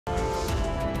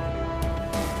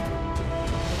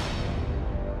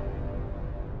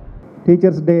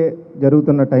Teachers day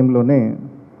జరుగుతున్న టైంలోనే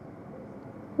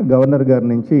governor గారి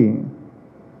నుంచి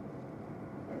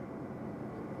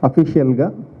అఫీషియల్గా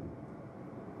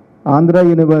Andhra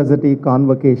university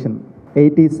convocation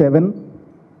 87,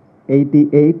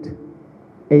 88,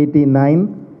 89,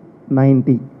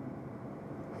 90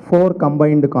 4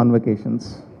 combined convocations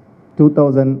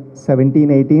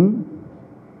 2017-18,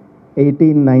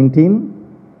 18-19,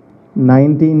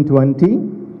 19-20,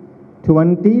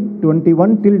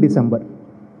 20-21 till December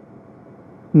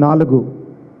 4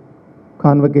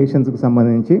 కాన్వకేషన్స్కి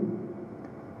సంబంధించి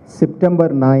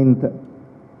సెప్టెంబర్ 9th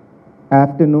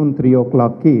ఆఫ్టర్నూన్ 3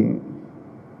 o'clockకి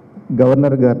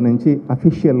గవర్నర్ గారి నుంచి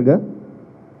అఫీషియల్గా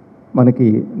మనకి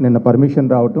నిన్న పర్మిషన్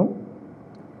రావటం,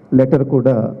 లెటర్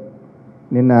కూడా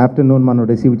నిన్న ఆఫ్టర్నూన్ మనం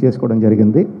రిసీవ్ చేసుకోవడం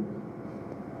జరిగింది.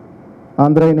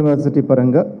 ఆంధ్ర యూనివర్సిటీ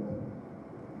పరంగా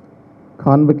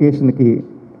కాన్వకేషన్కి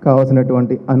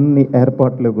కావాల్సినటువంటి అన్ని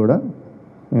ఏర్పాట్లు కూడా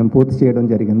మేము పూర్తి చేయడం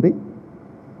జరిగింది.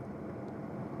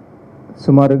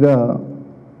 సుమారుగా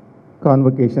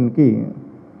కాన్వకేషన్కి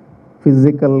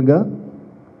ఫిజికల్గా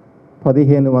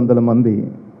 1500 మంది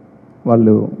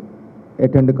వాళ్ళు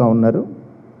అటెండ్ కావున్నారు.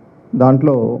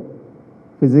 దాంట్లో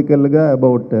ఫిజికల్గా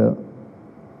about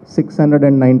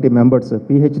 690 members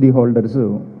PhD holders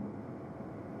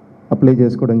apply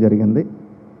చేసుకోవడం జరిగింది.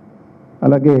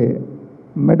 అలాగే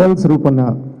మెడల్స్ రూపొందిన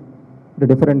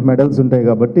డిఫరెంట్ మెడల్స్ ఉంటాయి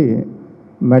కాబట్టి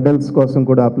మెడల్స్ కోసం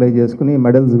కూడా అప్లై చేసుకుని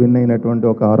మెడల్స్ విన్ అయినటువంటి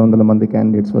ఒక 600 మంది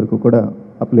క్యాండిడేట్స్ వరకు కూడా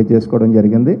అప్లై చేసుకోవడం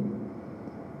జరిగింది.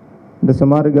 అంటే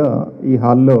సుమారుగా ఈ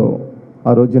హాల్లో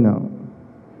ఆ రోజున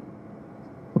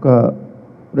ఒక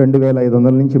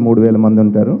 2500 నుంచి 3000 మంది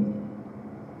ఉంటారు.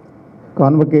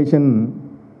 కాన్వకేషన్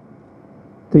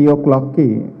 3 o'clockకి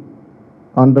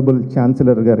ఆనరబుల్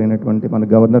ఛాన్సలర్ గారు అయినటువంటి మన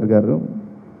గవర్నర్ గారు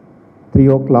 3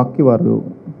 o'clockకి వారు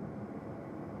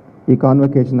ఈ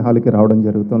కాన్వకేషన్ హాల్కి రావడం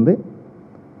జరుగుతుంది.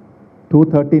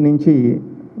 2:30 నుంచి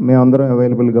మేమందరం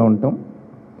అవైలబుల్గా ఉంటాం.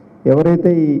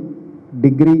 ఎవరైతే ఈ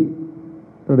డిగ్రీ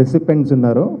రెసిపెంట్స్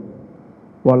ఉన్నారో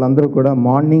వాళ్ళందరూ కూడా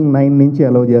మార్నింగ్ 9 నుంచి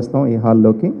అలౌ చేస్తాం ఈ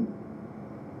హాల్లోకి.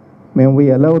 మేము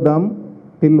అలౌ దాం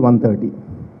టిల్ 1:30,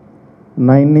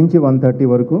 9 నుంచి 1:30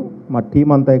 వరకు మా టీం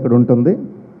అంతా ఇక్కడ ఉంటుంది.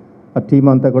 ఆ టీం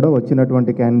అంతా కూడా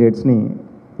వచ్చినటువంటి క్యాండిడేట్స్ని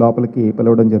లోపలికి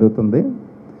పిలవడం జరుగుతుంది.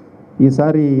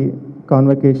 ఈసారి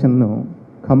కాన్వకేషన్ను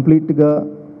కంప్లీట్గా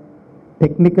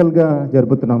టెక్నికల్గా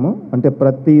జరుపుతున్నాము. అంటే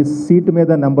ప్రతి సీట్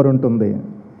మీద నెంబర్ ఉంటుంది.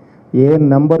 ఏ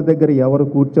నెంబర్ దగ్గర ఎవరు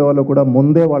కూర్చోవాలో కూడా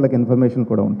ముందే వాళ్ళకి ఇన్ఫర్మేషన్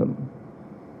కూడా ఉంటుంది.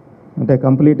 అంటే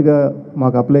కంప్లీట్గా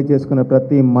మాకు అప్లై చేసుకునే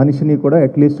ప్రతి మనిషిని కూడా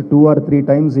అట్లీస్ట్ 2 or 3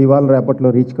 times ఇవాళ రేపట్లో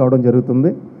రీచ్ కావడం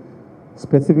జరుగుతుంది.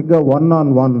 స్పెసిఫిక్గా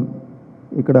 1-on-1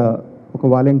 ఇక్కడ ఒక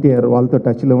వాలంటీర్ వాళ్ళతో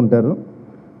టచ్లో ఉంటారు.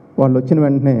 వాళ్ళు వచ్చిన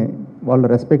వెంటనే వాళ్ళ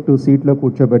రెస్పెక్టివ్ సీట్లో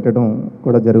కూర్చోబెట్టడం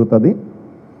కూడా జరుగుతుంది.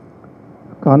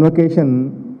 కాన్వకేషన్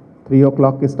 3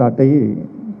 o'clockకి స్టార్ట్ అయ్యి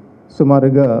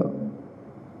సుమారుగా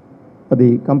అది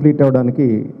కంప్లీట్ అవ్వడానికి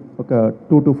ఒక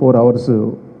 2 to 4 hours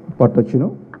పట్టొచ్చును.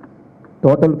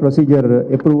 Total procedure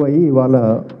approve అయ్యి ఇవాళ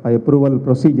ఆ అప్రూవల్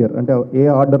ప్రొసీజర్ అంటే ఏ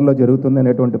ఆర్డర్లో జరుగుతుంది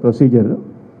అనేటువంటి ప్రొసీజర్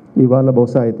ఇవాళ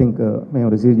బహుశా ఐ థింక్ మేము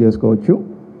రిసీవ్ చేసుకోవచ్చు.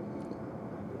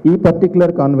 ఈ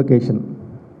పర్టిక్యులర్ కాన్వకేషన్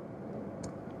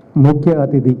ముఖ్య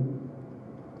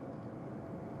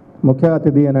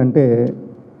అతిథి అని అంటే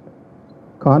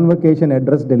కాన్వకేషన్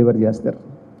అడ్రస్ డెలివర్ చేస్తారు.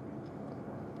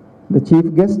 The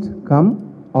chief guest come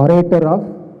orator of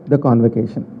the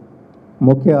convocation.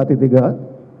 ముఖ్య అతిథిగా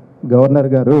గవర్నర్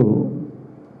గారు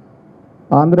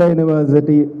ఆంధ్ర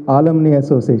యూనివర్సిటీ ఆలమ్ని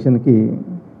అసోసియేషన్కి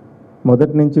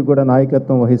మొదటి నుంచి కూడా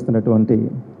నాయకత్వం వహిస్తున్నటువంటి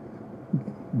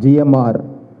జిఎంఆర్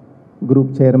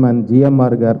గ్రూప్ చైర్మన్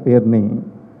జిఎంఆర్ గారి పేరుని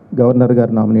గవర్నర్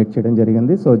గారు నామినేట్ చేయడం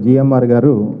జరిగింది. సో జిఎంఆర్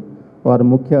గారు వారు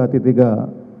ముఖ్య అతిథిగా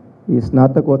ఈ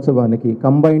స్నాతకోత్సవానికి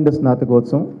కంబైన్డ్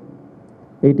స్నాతకోత్సవం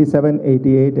 87,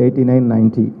 88, 89,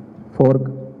 90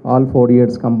 all 4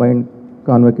 years కంబైన్డ్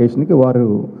కాన్వకేషన్కి వారు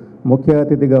ముఖ్య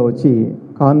అతిథిగా వచ్చి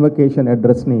కాన్వకేషన్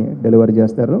అడ్రస్ని డెలివరీ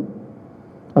చేస్తారు.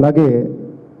 అలాగే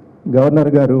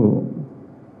గవర్నర్ గారు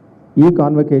ఈ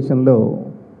కాన్వకేషన్లో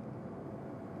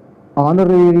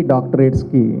ఆనరరీ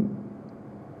డాక్టరేట్స్కి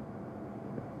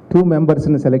 2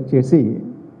 మెంబర్స్ని సెలెక్ట్ చేసి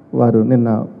వారు నిన్న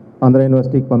ఆంధ్ర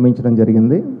యూనివర్సిటీకి పంపించడం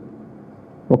జరిగింది.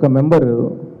 ఒక మెంబరు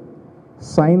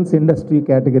సైన్స్ ఇండస్ట్రీ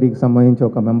కేటగిరీకి సంబంధించి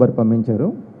ఒక మెంబర్ పంపించారు.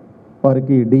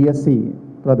 వారికి డిఎస్సి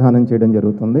ప్రదానం చేయడం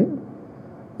జరుగుతుంది.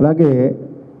 అలాగే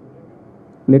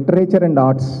లిటరేచర్ అండ్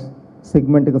ఆర్ట్స్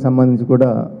సెగ్మెంట్కి సంబంధించి కూడా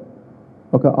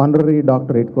ఒక ఆనరరీ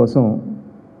డాక్టరేట్ కోసం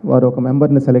వారు ఒక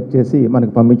మెంబర్ని సెలెక్ట్ చేసి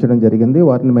మనకు పంపించడం జరిగింది.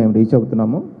 వారిని మేము రీచ్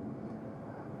అవుతున్నాము.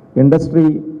 ఇండస్ట్రీ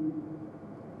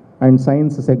అండ్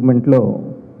సైన్స్ సెగ్మెంట్లో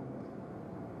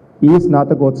ఈ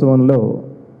స్నాతకోత్సవంలో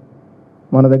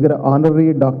మన దగ్గర ఆనరీ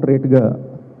డాక్టరేట్గా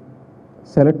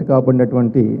సెలెక్ట్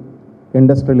కాబడినటువంటి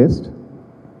ఇండస్ట్రియలిస్ట్,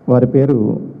 వారి పేరు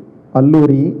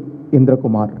అల్లూరి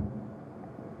ఇంద్రకుమార్.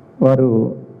 వారు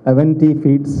అవెంటీ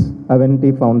ఫీడ్స్ అవెంటీ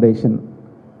ఫౌండేషన్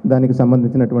దానికి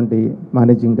సంబంధించినటువంటి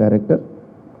మేనేజింగ్ డైరెక్టర్.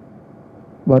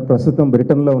 వారు ప్రస్తుతం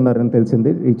బ్రిటన్లో ఉన్నారని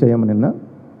తెలిసింది, రీచ్ అయ్యాము నిన్న.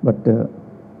 బట్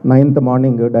 9th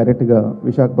మార్నింగ్ డైరెక్ట్గా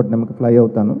విశాఖపట్నంకి ఫ్లై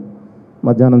అవుతాను,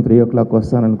 మధ్యాహ్నం 3 o'clock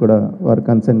వస్తానని కూడా వారు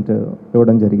కన్సెంట్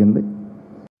ఇవ్వడం జరిగింది.